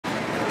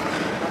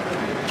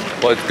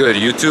What's good,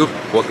 YouTube?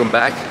 Welcome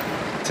back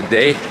to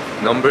day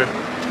number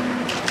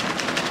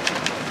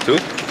 2.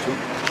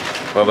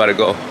 We're about to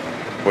go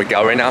work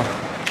out right now.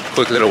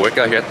 Quick little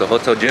workout here at the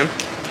hotel gym.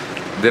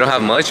 They don't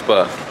have much,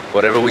 but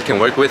whatever we can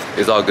work with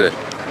is all good.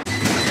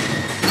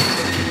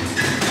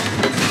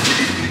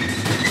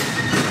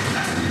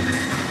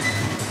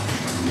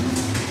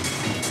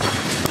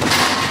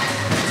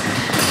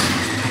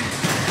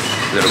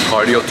 Little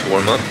cardio to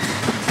warm up.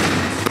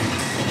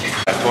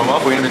 To warm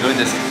up, we're gonna be doing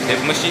this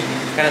hip machine,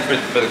 kind of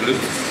for the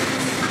glutes.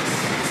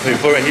 So you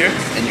put right here,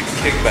 and you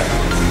kick back.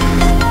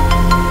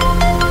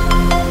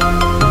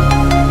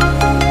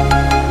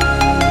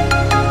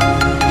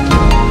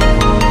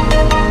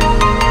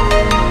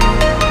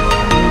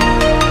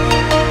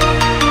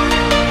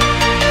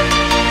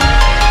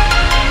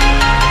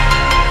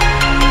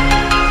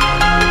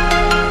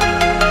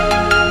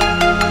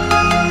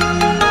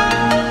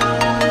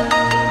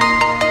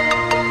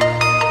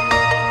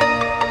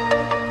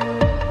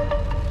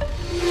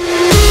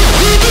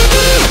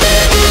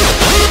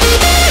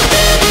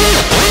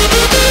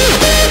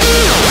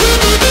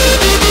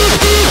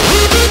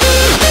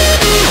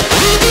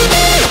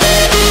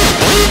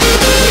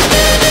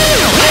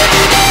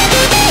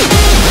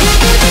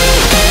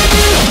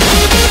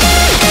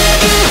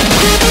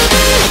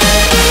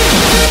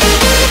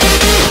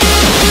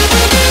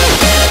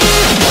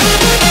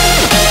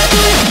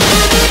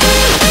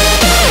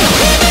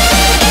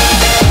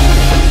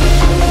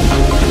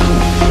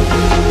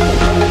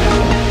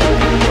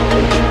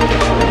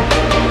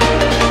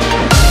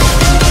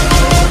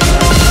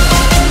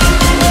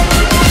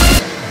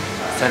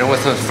 Starting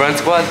with some front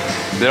squat.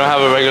 They don't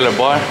have a regular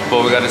bar,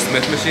 but we got a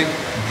Smith machine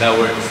that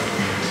works.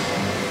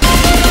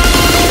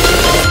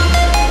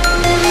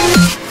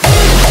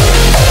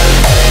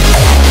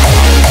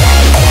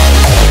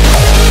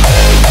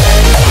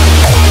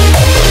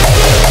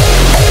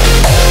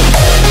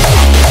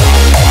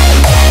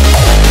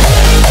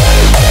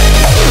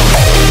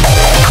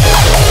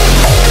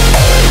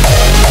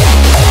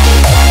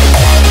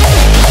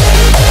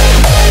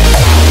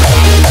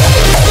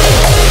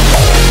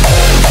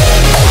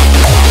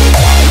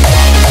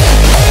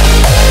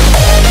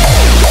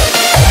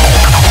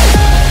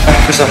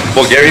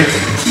 Bulgarian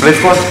split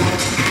squat.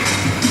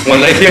 One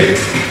leg here,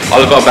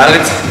 all about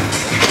balance.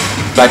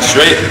 Back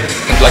straight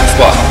and flex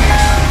squat.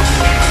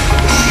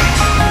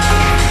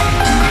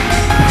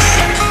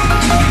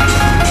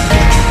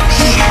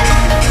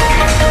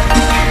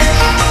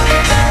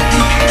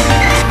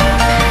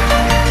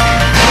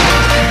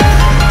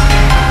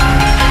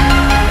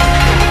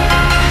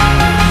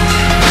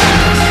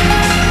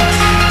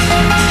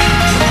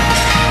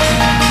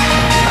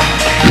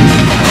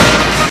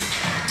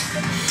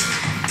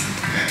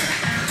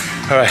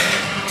 Alright,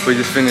 we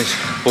just finished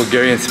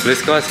Bulgarian split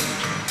squats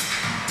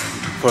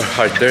for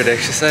our third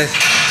exercise.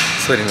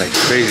 Sweating like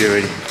crazy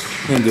already.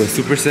 We're gonna do a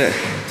superset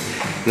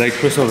leg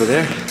press over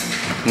there,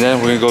 and then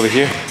we're gonna go over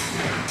here.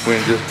 We're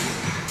gonna do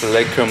the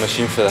leg curl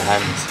machine for the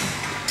hammies.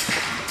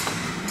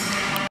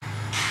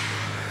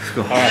 Let's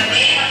go. Alright,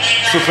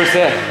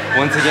 superset.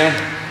 Once again,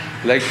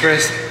 leg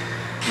press,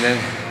 and then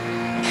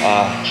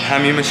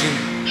hammy machine.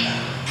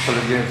 So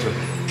let's get into it.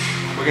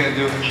 We're gonna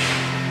do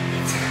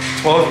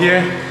 12 here,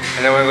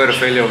 and then we're gonna go to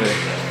failure over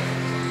there.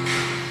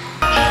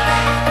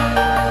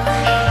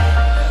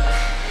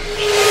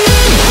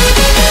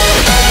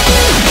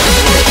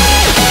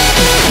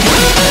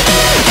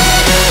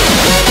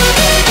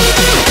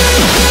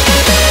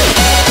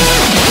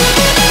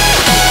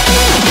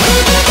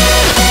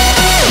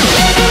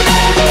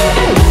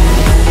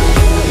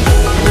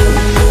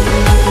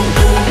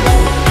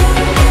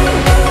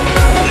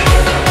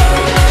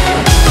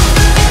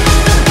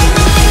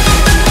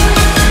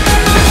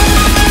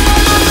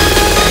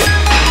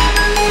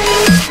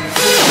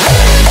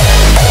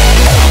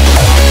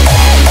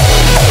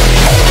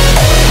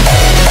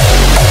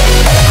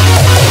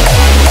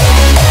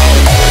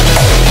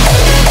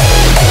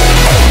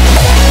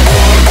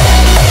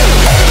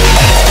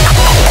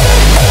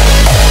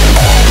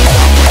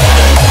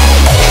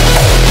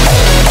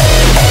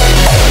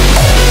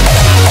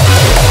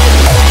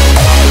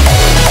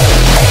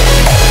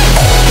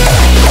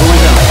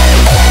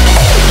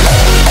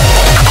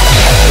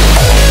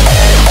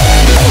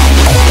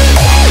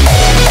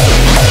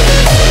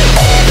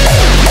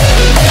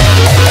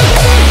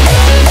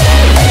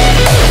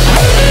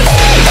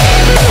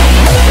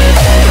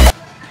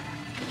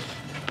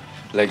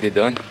 Leg day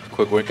done.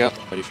 Quick workout.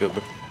 How do you feel,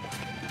 bro?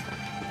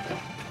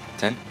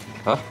 10?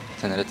 Huh?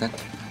 10 out of 10?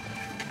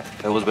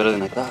 That was better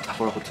than I thought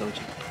for a hotel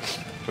gym.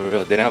 For real,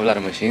 they didn't have a lot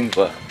of machines,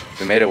 but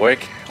we made it work,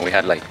 and we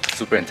had like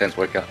super intense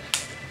workout.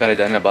 Got it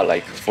done in about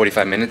like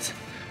 45 minutes.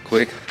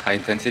 Quick, high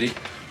intensity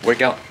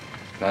workout.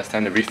 Now it's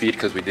time to refeed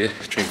because we did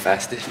stream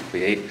fasted.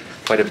 We ate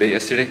quite a bit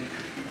yesterday.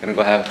 Gonna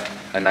go have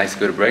a nice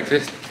good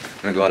breakfast.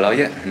 Gonna go all out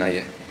yet or not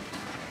yet?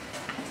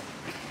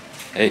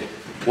 Hey.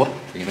 What?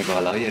 You gonna go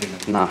all out yet or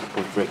not? Nah,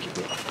 go break it,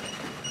 bro.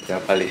 Yeah,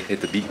 I'll probably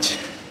hit the beach.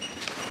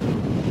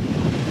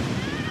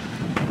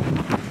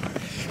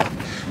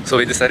 So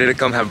we decided to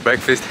come have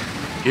breakfast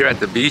Here at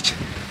the beach,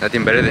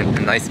 nothing better than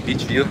a nice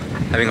beach view.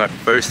 Having our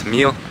first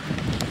meal.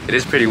 It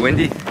is pretty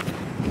windy.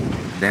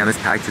 Damn, it's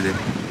packed today.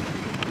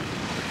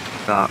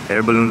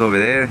 Air balloons over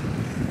there,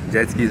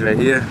 jet skis right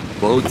here,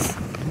 boats.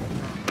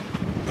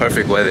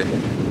 Perfect weather.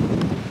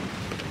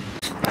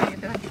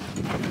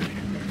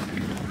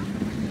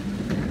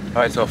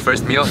 Alright, so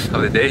first meal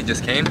of the day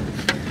just came.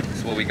 This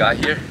is what we got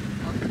here.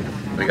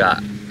 We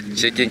got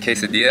chicken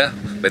quesadilla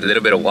with a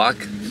little bit of wok.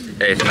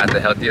 Hey, it's not the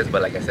healthiest,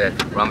 but like I said,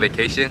 we're on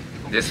vacation.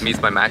 This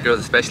meets my macros,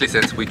 especially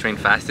since we train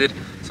fasted.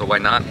 So why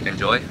not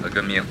enjoy a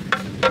good meal?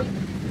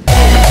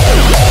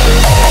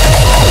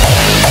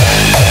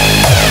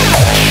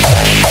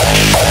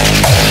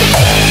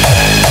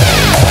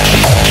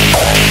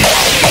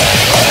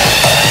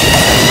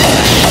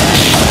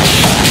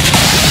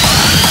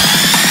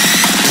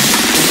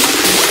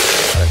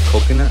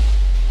 Coconut.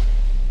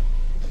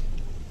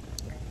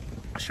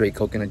 Straight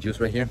coconut juice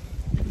right here.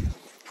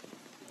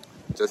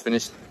 Just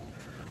finished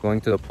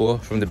going to the pool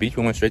from the beach.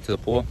 We went straight to the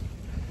pool.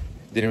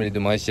 Didn't really do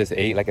much, just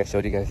ate like I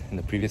showed you guys in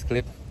the previous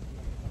clip.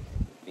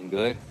 Been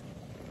good.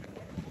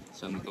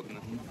 Some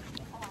coconut.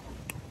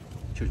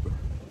 Cheers, bro.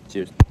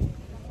 Cheers.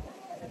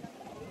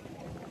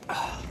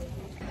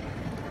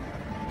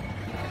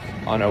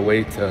 On our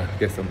way to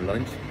get some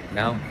lunch.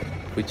 Now,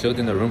 we chilled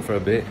in the room for a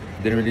bit.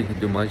 Didn't really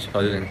do much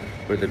other than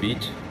go to the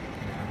beach.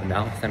 But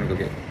now it's time to go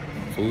get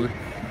food.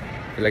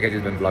 I feel like I've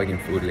just been vlogging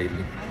food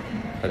lately.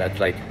 But that's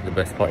like the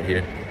best part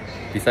here.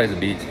 Besides the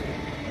beach.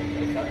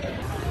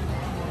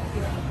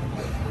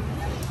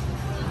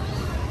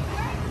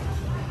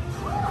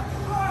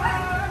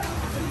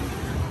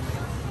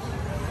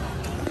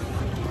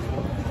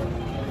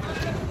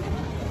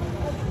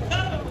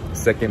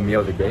 Second meal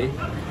of the day.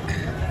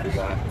 We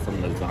got some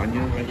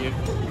lasagna right here.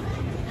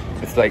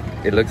 It's like,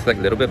 it looks like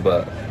a little bit,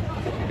 but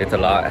it's a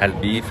lot. It has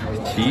beef,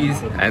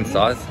 cheese, and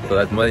sauce, so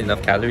that's more than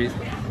enough calories.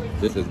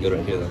 This is good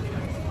right here though.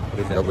 What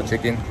is it? Double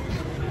chicken,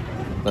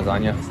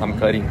 lasagna. I'm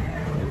cutting.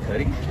 You're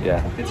cutting?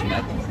 Yeah. It's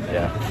mad.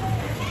 Yeah.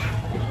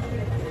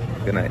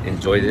 Gonna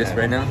enjoy this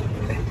right now.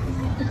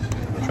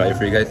 Try it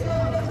for you guys.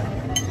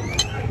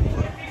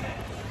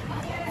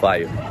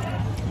 Fire.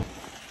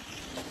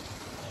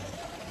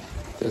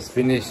 Just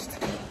finished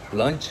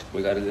lunch.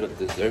 We got a little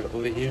dessert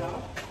over here.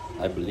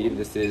 I believe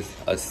this is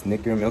a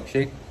Snicker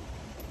milkshake.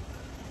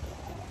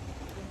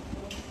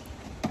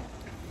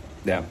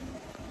 Damn,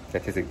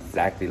 that tastes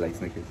exactly like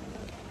Snickers.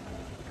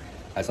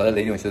 I saw the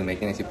lady when she was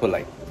making it, she put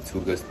like 2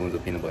 good spoons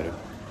of peanut butter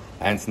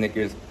and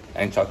Snickers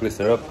and chocolate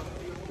syrup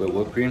with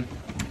whipped cream.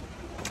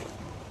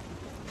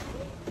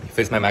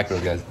 Fits my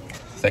macros, guys.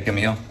 Second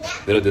meal,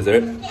 little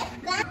dessert.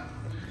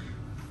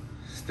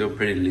 Still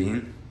pretty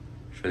lean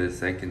for the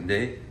second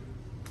day.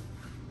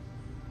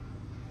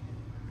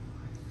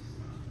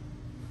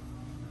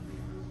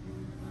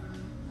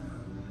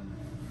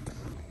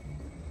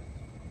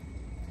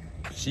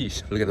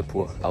 Sheesh, look at the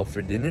pool. Out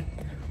for dinner.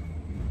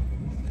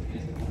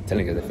 I'm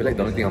telling you guys, I feel like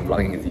the only thing I'm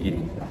vlogging is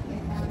eating.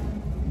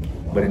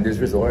 But in this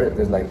resort,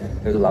 there's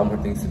a lot more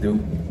things to do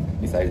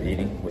besides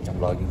eating, which I'm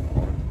vlogging.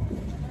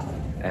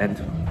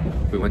 And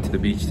we went to the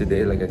beach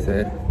today, like I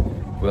said.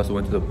 We also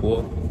went to the pool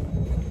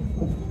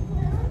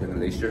in the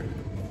Glacier.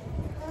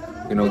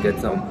 You know,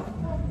 get some.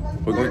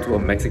 We're going to a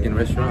Mexican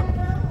restaurant.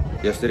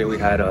 Yesterday we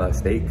had a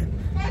steak.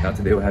 Now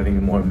today we're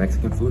having more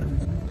Mexican food.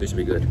 This should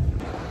be good.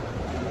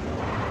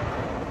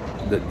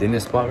 The dinner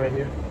spot right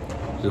here.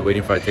 Just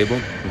waiting for our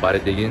table. I'm about to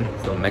dig in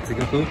some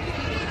Mexican food.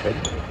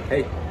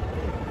 Hey.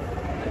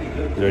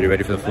 He's already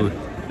ready for the food.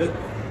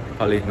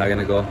 Probably not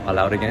gonna go all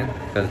out again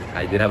because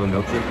I did have a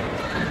milkshake.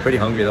 I'm pretty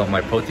hungry though. My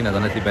protein has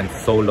honestly been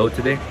so low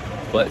today,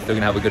 but still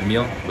gonna have a good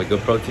meal with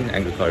good protein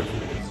and good carbs.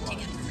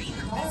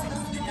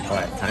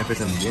 Alright, time for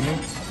some dinner.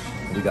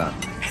 We got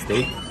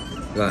steak,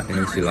 we got an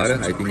enchilada,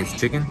 I think it's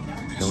chicken.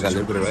 Then we got a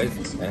little bit of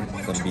rice and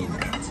some beans.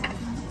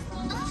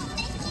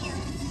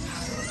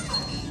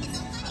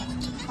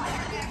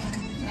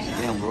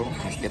 Damn, bro.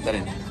 Let's get that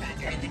in.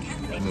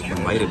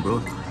 I'm bite it,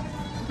 bro.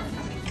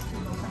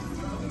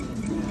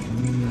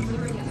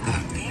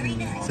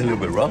 It's a little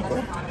bit rough,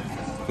 bro.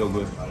 Feel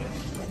good.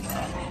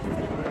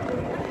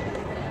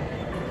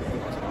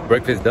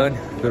 Breakfast done.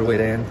 Good way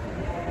to end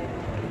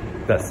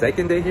the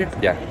second day here.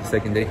 Yeah,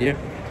 second day here.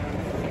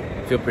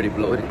 Feel pretty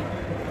bloated,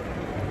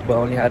 but I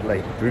only had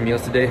like 3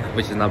 meals today,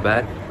 which is not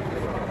bad.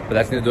 But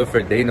that's gonna do it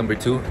for day number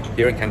 2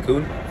 here in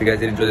Cancun. If you guys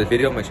did enjoy this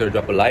video, make sure to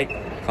drop a like,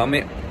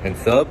 comment, and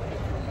sub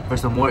for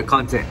some more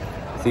content.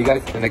 See you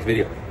guys in the next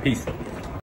video. Peace.